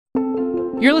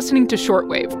You're listening to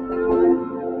Shortwave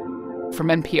from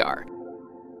NPR.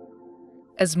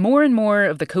 As more and more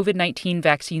of the COVID-19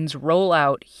 vaccines roll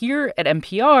out, here at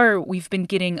NPR, we've been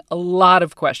getting a lot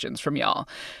of questions from y'all.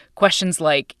 Questions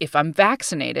like, if I'm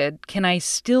vaccinated, can I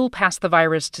still pass the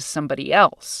virus to somebody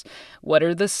else? What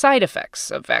are the side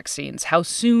effects of vaccines? How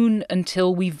soon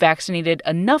until we've vaccinated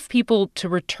enough people to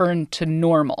return to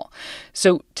normal?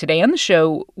 So today on the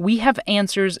show, we have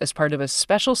answers as part of a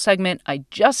special segment I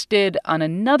just did on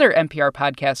another NPR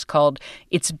podcast called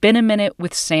It's Been a Minute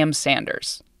with Sam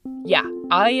Sanders. Yeah,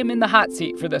 I am in the hot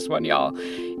seat for this one, y'all.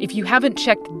 If you haven't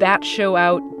checked that show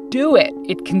out, do it.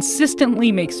 It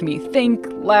consistently makes me think,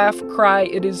 laugh, cry.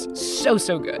 It is so,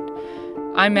 so good.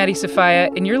 I'm Maddie Sofia,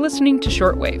 and you're listening to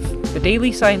Shortwave, the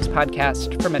daily science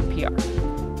podcast from NPR.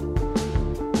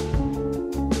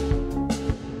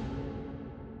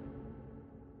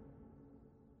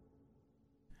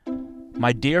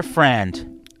 My dear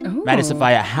friend, Maddie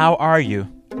Sofia, how are you?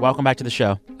 Welcome back to the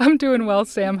show. I'm doing well,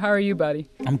 Sam. How are you, buddy?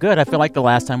 I'm good. I feel like the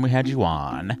last time we had you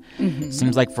on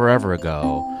seems like forever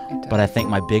ago. But I think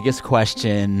my biggest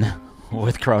question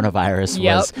with coronavirus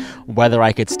was whether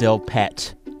I could still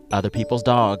pet other people's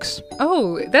dogs.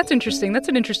 Oh, that's interesting. That's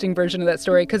an interesting version of that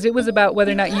story because it was about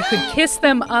whether or not you could kiss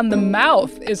them on the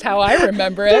mouth is how I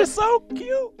remember it. They're so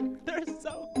cute. They're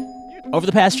so cute. Over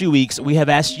the past few weeks, we have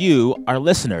asked you, our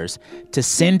listeners, to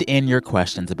send in your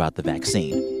questions about the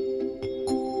vaccine.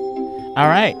 All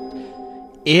right.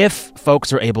 If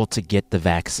folks are able to get the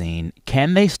vaccine,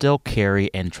 can they still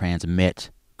carry and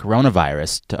transmit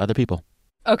coronavirus to other people?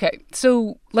 Okay,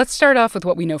 so let's start off with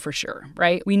what we know for sure,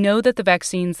 right? We know that the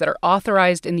vaccines that are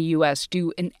authorized in the U.S.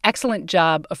 do an excellent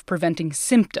job of preventing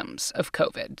symptoms of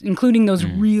COVID, including those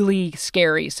really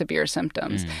scary, severe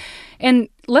symptoms. And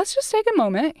let's just take a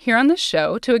moment here on this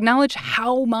show to acknowledge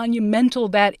how monumental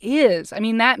that is. I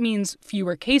mean, that means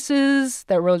fewer cases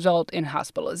that result in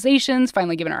hospitalizations,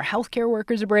 finally giving our healthcare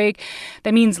workers a break.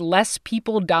 That means less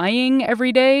people dying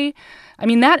every day. I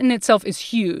mean, that in itself is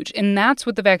huge, and that's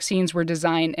what the vaccines were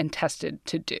designed and tested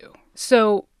to do.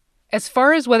 So as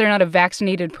far as whether or not a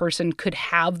vaccinated person could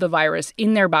have the virus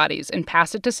in their bodies and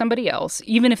pass it to somebody else,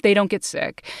 even if they don't get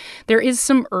sick, there is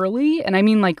some early, and I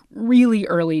mean like really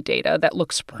early data that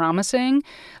looks promising.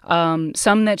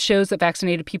 Some that shows that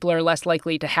vaccinated people are less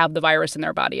likely to have the virus in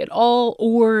their body at all,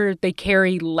 or they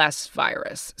carry less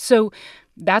virus. So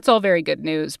that's all very good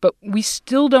news, but we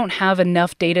still don't have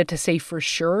enough data to say for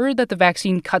sure that the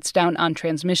vaccine cuts down on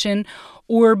transmission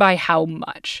or by how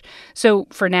much. So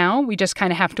for now, we just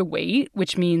kind of have to wait,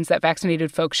 which means that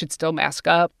vaccinated folks should still mask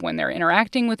up when they're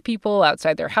interacting with people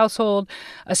outside their household,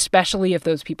 especially if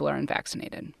those people are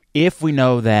unvaccinated. If we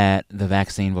know that the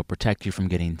vaccine will protect you from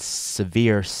getting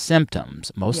severe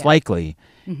symptoms, most likely,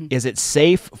 is it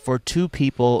safe for two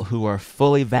people who are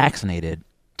fully vaccinated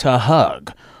to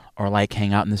hug or like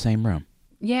hang out in the same room?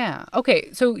 Yeah. Okay.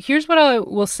 So here's what I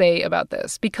will say about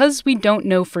this. Because we don't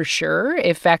know for sure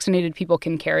if vaccinated people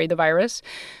can carry the virus,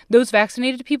 those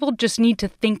vaccinated people just need to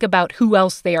think about who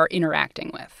else they are interacting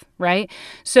with, right?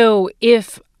 So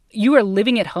if you are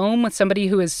living at home with somebody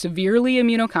who is severely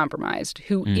immunocompromised,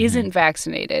 who isn't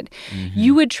vaccinated,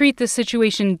 you would treat the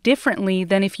situation differently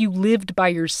than if you lived by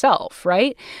yourself,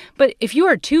 right? But if you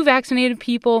are two vaccinated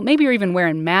people, maybe you're even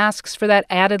wearing masks for that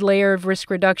added layer of risk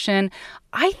reduction,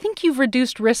 I think you've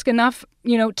reduced risk enough,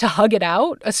 to hug it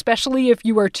out, especially if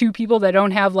you are two people that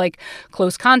don't have like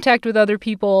close contact with other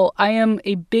people. I am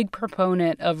a big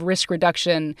proponent of risk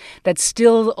reduction that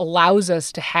still allows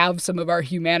us to have some of our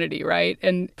humanity, right?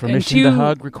 And permission to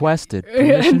hug requested.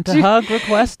 Permission to hug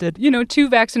requested. Two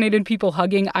vaccinated people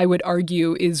hugging, I would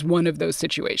argue, is one of those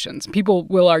situations. People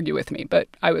will argue with me, but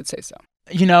I would say so.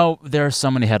 There are so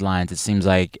many headlines. It seems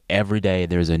like every day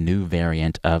there's a new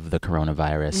variant of the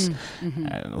coronavirus.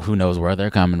 Who knows where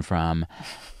they're coming from?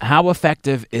 How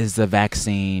effective is the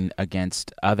vaccine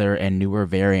against other and newer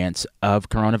variants of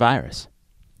coronavirus?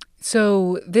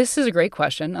 So this is a great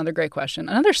question. Another great question.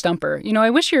 Another stumper. I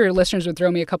wish your listeners would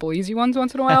throw me a couple easy ones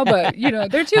once in a while, but,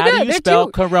 they're too good. How do you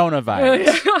spell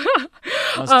coronavirus?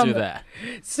 Let's do that.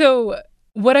 So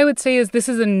what I would say is this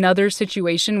is another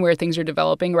situation where things are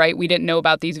developing, right? We didn't know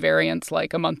about these variants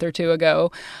like a month or two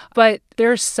ago, but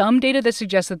there's some data that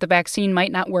suggests that the vaccine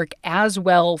might not work as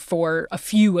well for a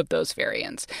few of those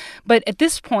variants. But at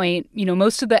this point,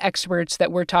 most of the experts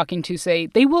that we're talking to say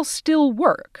they will still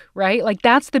work, right? Like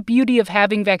that's the beauty of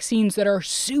having vaccines that are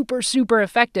super, super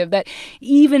effective, that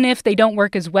even if they don't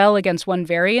work as well against one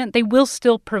variant, they will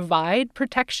still provide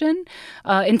protection.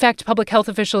 In fact, public health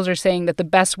officials are saying that the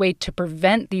best way to prevent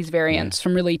prevent these variants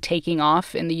from really taking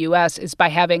off in the U.S. is by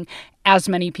having as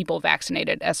many people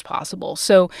vaccinated as possible.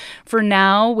 So for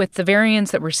now, with the variants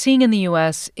that we're seeing in the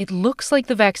U.S., it looks like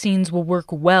the vaccines will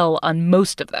work well on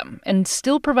most of them and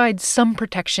still provide some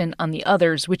protection on the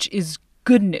others, which is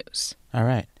good news. All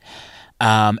right.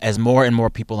 As more and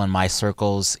more people in my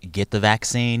circles get the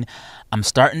vaccine, I'm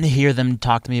starting to hear them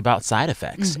talk to me about side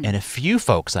effects. And a few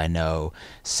folks I know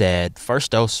said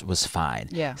first dose was fine.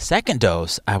 Yeah. Second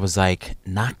dose, I was like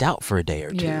knocked out for a day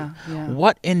or two. Yeah.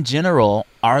 What in general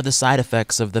are the side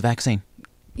effects of the vaccine?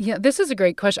 Yeah, this is a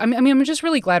great question. I mean, I'm just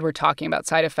really glad we're talking about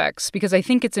side effects because I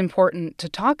think it's important to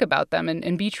talk about them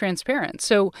and be transparent.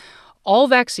 So all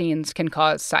vaccines can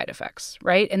cause side effects,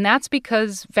 right? And that's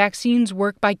because vaccines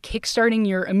work by kickstarting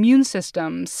your immune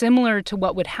system, similar to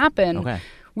what would happen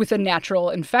with a natural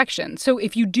infection. So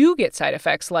if you do get side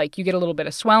effects, like you get a little bit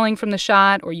of swelling from the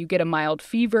shot or you get a mild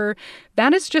fever,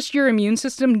 that is just your immune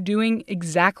system doing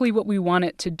exactly what we want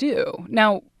it to do.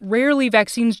 Now, rarely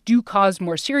vaccines do cause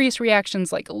more serious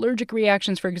reactions, like allergic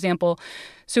reactions, for example.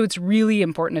 So it's really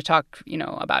important to talk,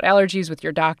 about allergies with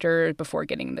your doctor before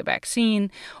getting the vaccine.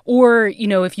 Or,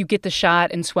 if you get the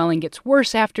shot and swelling gets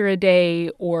worse after a day,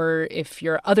 or if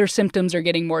your other symptoms are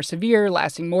getting more severe,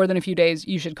 lasting more than a few days,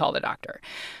 you should call the doctor.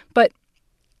 But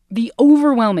the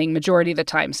overwhelming majority of the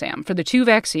time, Sam, for the 2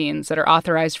 vaccines that are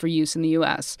authorized for use in the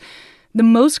U.S., the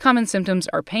most common symptoms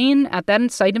are pain at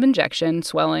that site of injection,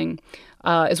 swelling,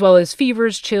 as well as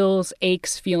fevers, chills,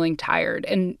 aches, feeling tired.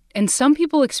 And some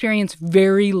people experience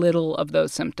very little of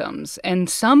those symptoms. And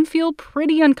some feel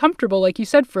pretty uncomfortable, like you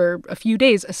said, for a few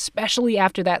days, especially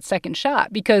after that second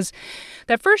shot. Because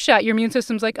that first shot, your immune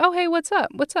system's like, oh, hey, what's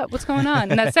up? What's going on?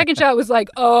 And that second shot was like,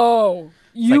 oh,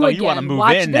 you again. You want to move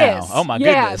watch in this. now. Oh, my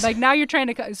goodness. Yeah, like now you're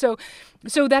trying to...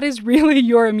 So that is really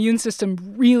your immune system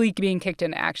really being kicked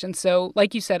into action. So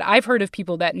like you said, I've heard of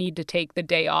people that need to take the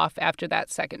day off after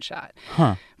that second shot.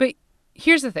 But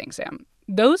here's the thing, Sam.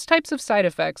 Those types of side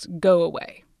effects go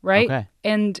away, right? Okay.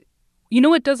 And you know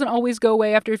what doesn't always go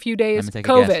away after a few days? Let me take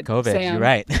COVID, a guess. COVID, Sam. You're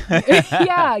right.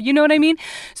 Yeah, you know what I mean?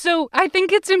 So I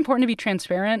think it's important to be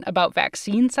transparent about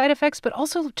vaccine side effects, but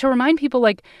also to remind people,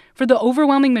 like, for the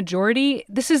overwhelming majority,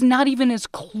 this is not even as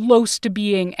close to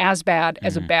being as bad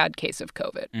as a bad case of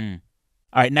COVID.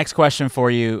 All right, next question for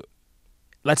you.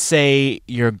 Let's say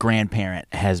your grandparent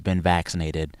has been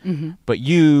vaccinated, but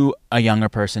you, a younger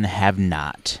person, have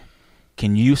not.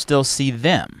 Can you still see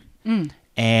them?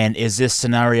 And is this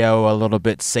scenario a little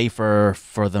bit safer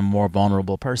for the more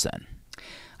vulnerable person?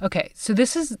 Okay, so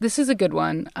this is a good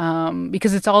one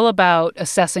because it's all about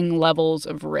assessing levels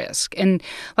of risk. And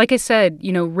like I said,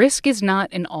 risk is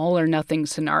not an all or nothing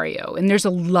scenario. And there's a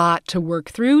lot to work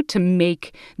through to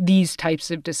make these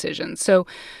types of decisions. So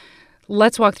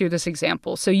let's walk through this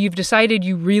example. So you've decided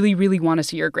you really, really want to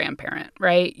see your grandparent,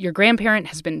 right? Your grandparent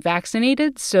has been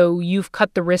vaccinated, so you've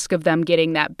cut the risk of them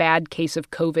getting that bad case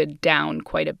of COVID down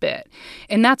quite a bit.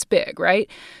 And that's big, right?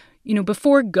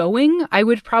 Before going, I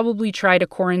would probably try to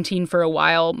quarantine for a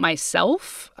while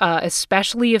myself,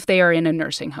 especially if they are in a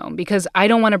nursing home, because I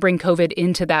don't want to bring COVID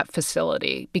into that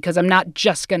facility because I'm not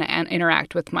just going to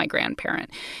interact with my grandparent.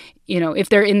 If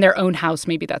they're in their own house,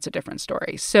 maybe that's a different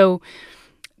story. So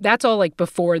that's all like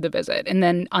before the visit. And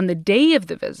then on the day of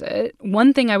the visit,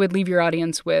 one thing I would leave your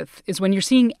audience with is when you're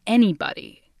seeing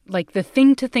anybody, like the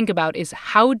thing to think about is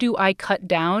how do I cut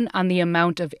down on the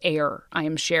amount of air I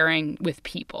am sharing with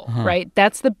people, right?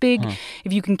 That's the big,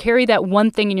 if you can carry that one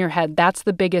thing in your head, that's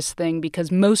the biggest thing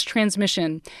because most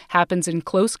transmission happens in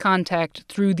close contact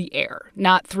through the air,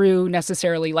 not through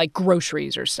necessarily like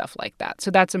groceries or stuff like that.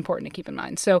 So that's important to keep in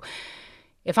mind. So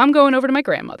if I'm going over to my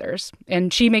grandmother's,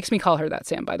 and she makes me call her that,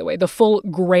 Sam, by the way, the full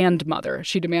grandmother.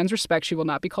 She demands respect. She will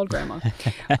not be called grandma.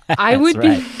 I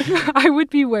would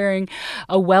be wearing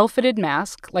a well-fitted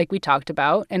mask like we talked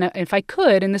about. And if I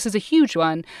could, and this is a huge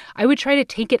one, I would try to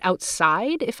take it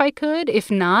outside if I could. If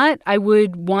not, I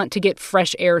would want to get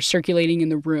fresh air circulating in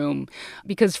the room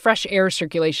because fresh air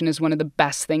circulation is one of the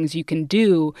best things you can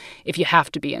do if you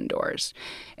have to be indoors.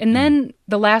 And then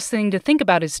the last thing to think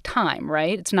about is time,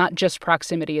 right? It's not just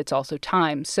proximity, it's also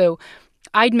time. So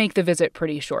I'd make the visit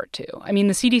pretty short, too. I mean,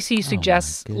 the CDC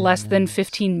suggests less than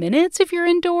 15 minutes if you're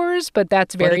indoors, but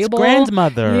that's variable. But it's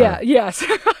grandmother. Yeah, yes.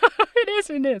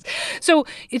 It is. So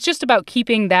it's just about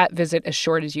keeping that visit as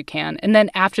short as you can. And then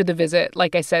after the visit,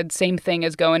 like I said, same thing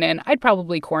as going in. I'd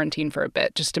probably quarantine for a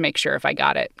bit just to make sure if I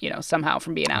got it, somehow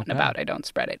from being out and about, I don't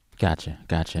spread it. Gotcha.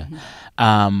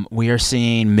 We are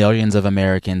seeing millions of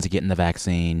Americans getting the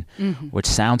vaccine, which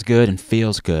sounds good and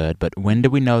feels good. But when do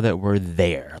we know that we're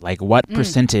there? Like what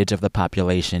percentage of the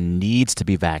population needs to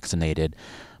be vaccinated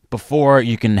before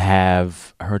you can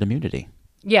have herd immunity?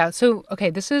 Yeah. So, okay,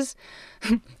 this is,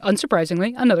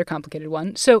 unsurprisingly, another complicated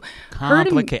one. So,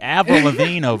 Avril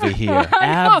Lavigne over here.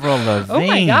 Avril Lavigne. Oh,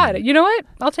 my God. You know what?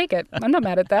 I'll take it. I'm not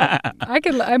mad at that.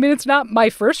 I mean, it's not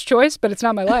my first choice, but it's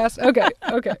not my last. Okay.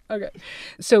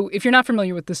 So, if you're not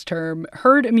familiar with this term,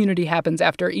 herd immunity happens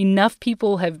after enough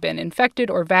people have been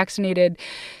infected or vaccinated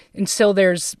until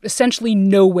there's essentially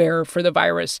nowhere for the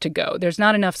virus to go. There's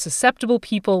not enough susceptible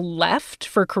people left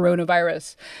for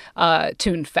coronavirus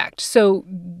to infect. So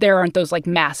there aren't those like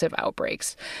massive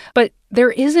outbreaks. But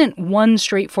there isn't one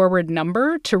straightforward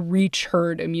number to reach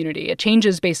herd immunity. It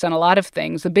changes based on a lot of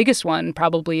things. The biggest one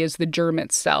probably is the germ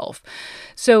itself.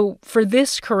 So for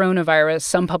this coronavirus,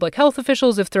 some public health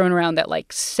officials have thrown around that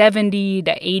like 70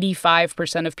 to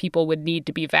 85% of people would need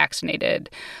to be vaccinated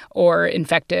or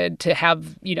infected to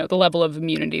have, the level of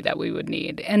immunity that we would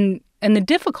need. And the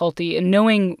difficulty in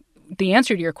knowing the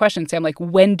answer to your question, Sam, like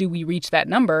when do we reach that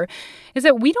number, is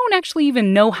that we don't actually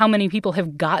even know how many people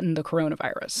have gotten the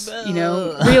coronavirus.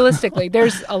 Realistically,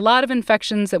 there's a lot of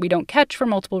infections that we don't catch for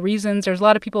multiple reasons. There's a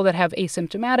lot of people that have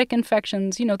asymptomatic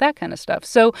infections, that kind of stuff.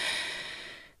 So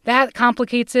that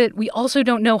complicates it. We also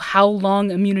don't know how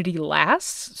long immunity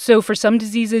lasts. So for some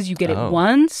diseases, you get it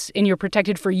once and you're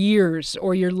protected for years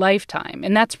or your lifetime.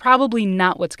 And that's probably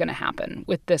not what's going to happen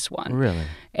with this one. Really?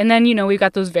 And then, we've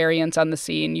got those variants on the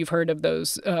scene. You've heard of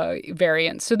those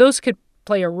variants. So those could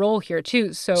play a role here,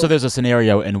 too. So there's a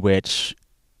scenario in which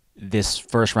this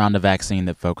first round of vaccine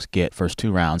that folks get, first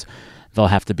 2 rounds, there'll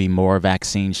have to be more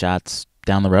vaccine shots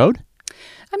down the road?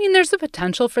 I mean, there's the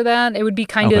potential for that. It would be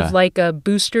kind of like a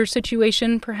booster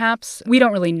situation, perhaps. We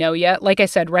don't really know yet. Like I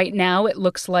said, right now, it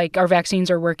looks like our vaccines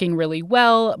are working really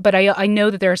well. But I know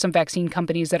that there are some vaccine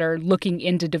companies that are looking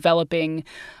into developing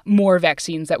more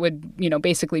vaccines that would,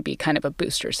 basically be kind of a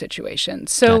booster situation.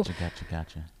 So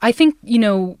Gotcha. I think,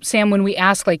 Sam, when we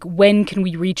ask, like, when can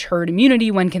we reach herd immunity?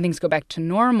 When can things go back to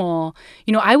normal?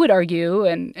 I would argue,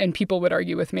 and people would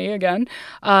argue with me again,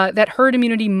 that herd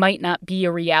immunity might not be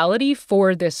a reality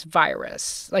for this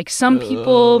virus. Like some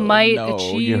people might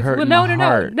achieve.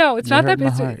 No, it's not that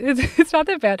bad. It's not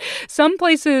that bad. Some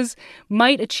places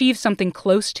might achieve something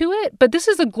close to it, but this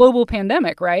is a global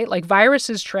pandemic, right? Like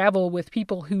viruses travel with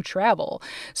people who travel.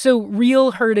 So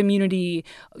real herd immunity,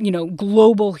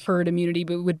 global herd immunity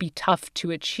would be tough to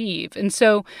achieve. And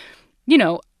so,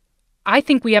 I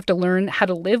think we have to learn how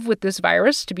to live with this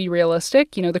virus, to be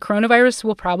realistic. The coronavirus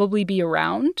will probably be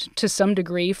around to some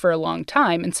degree for a long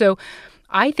time. And so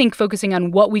I think focusing on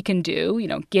what we can do,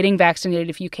 getting vaccinated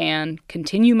if you can,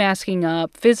 continue masking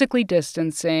up, physically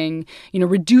distancing,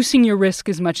 reducing your risk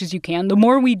as much as you can. The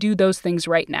more we do those things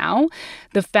right now,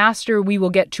 the faster we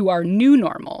will get to our new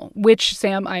normal, which,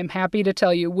 Sam, I am happy to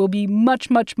tell you, will be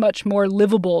much, much, much more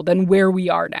livable than where we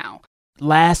are now.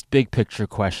 Last big picture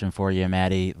question for you,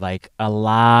 Maddie. Like a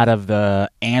lot of the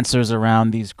answers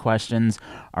around these questions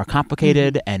are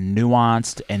complicated and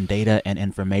nuanced, and data and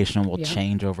information will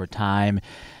change over time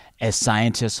as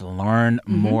scientists learn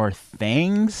more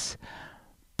things.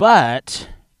 But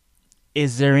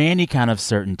is there any kind of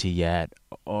certainty yet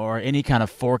or any kind of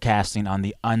forecasting on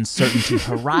the uncertainty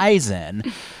horizon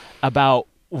about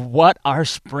what our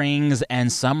springs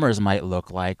and summers might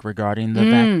look like regarding the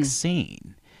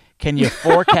vaccine? Can you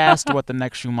forecast what the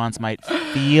next few months might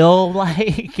feel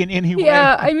like in any way?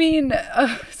 Yeah, I mean,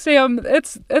 Sam,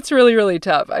 it's really, really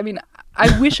tough. I mean,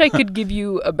 I wish I could give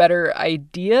you a better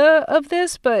idea of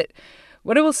this, but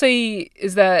what I will say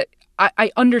is that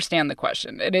I understand the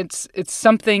question, and it's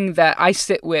something that I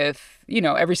sit with,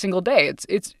 every single day.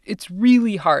 It's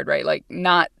really hard, right? Like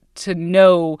not to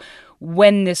know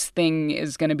when this thing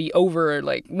is going to be over,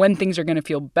 like when things are going to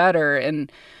feel better.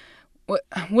 And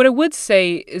what I would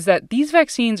say is that these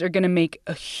vaccines are going to make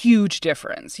a huge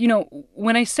difference.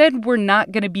 When I said we're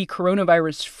not going to be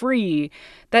coronavirus free,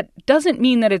 that doesn't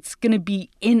mean that it's going to be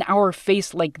in our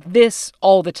face like this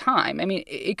all the time. I mean,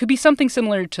 it could be something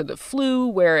similar to the flu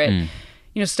where it,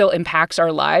 still impacts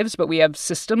our lives, but we have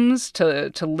systems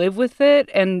to live with it.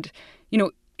 And,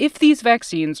 if these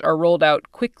vaccines are rolled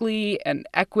out quickly and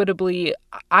equitably,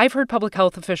 I've heard public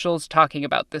health officials talking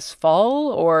about this fall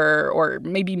or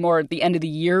maybe more at the end of the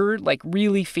year, like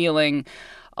really feeling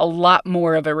a lot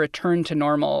more of a return to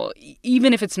normal,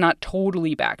 even if it's not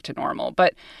totally back to normal.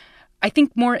 But I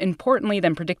think more importantly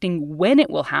than predicting when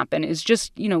it will happen is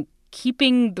just,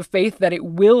 keeping the faith that it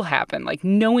will happen, like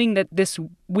knowing that this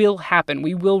will happen.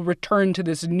 We will return to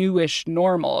this newish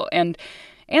normal. And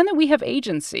that we have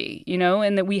agency,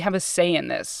 and that we have a say in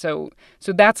this. So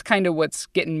that's kind of what's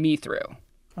getting me through.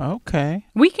 Okay.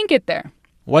 We can get there.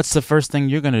 What's the first thing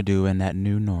you're going to do in that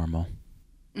new normal?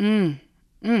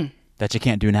 that you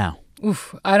can't do now?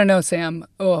 Oof, I don't know, Sam.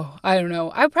 Oh, I don't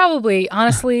know. I'd probably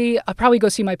go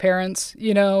see my parents,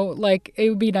 like it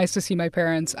would be nice to see my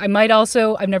parents. I've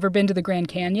never been to the Grand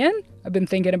Canyon. I've been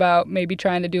thinking about maybe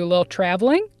trying to do a little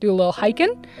traveling, do a little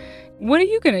hiking. What are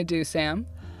you going to do, Sam?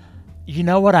 You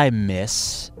know what I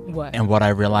miss? What? And what I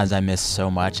realize I miss so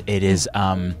much? It is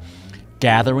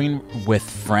gathering with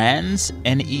friends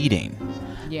and eating.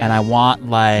 Yeah. And I want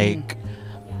like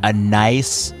a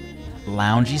nice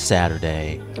loungy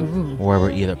Saturday where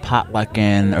we're either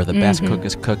potlucking or the best cook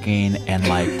is cooking and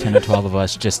like 10 or 12 of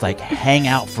us just like hang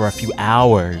out for a few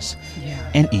hours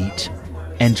and eat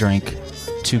and drink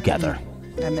together.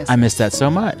 I miss that so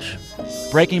much.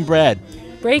 Breaking bread.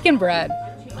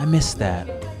 I miss that.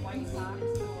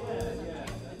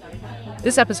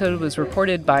 This episode was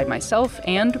reported by myself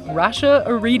and Rasha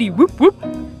Aridi. Whoop, whoop.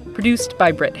 Produced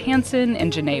by Britt Hansen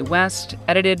and Janae West.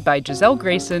 Edited by Giselle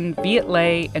Grayson, Viet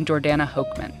Le, and Jordana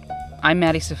Hochman. I'm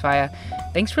Maddie Sofia.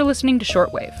 Thanks for listening to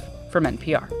Shortwave from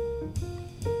NPR.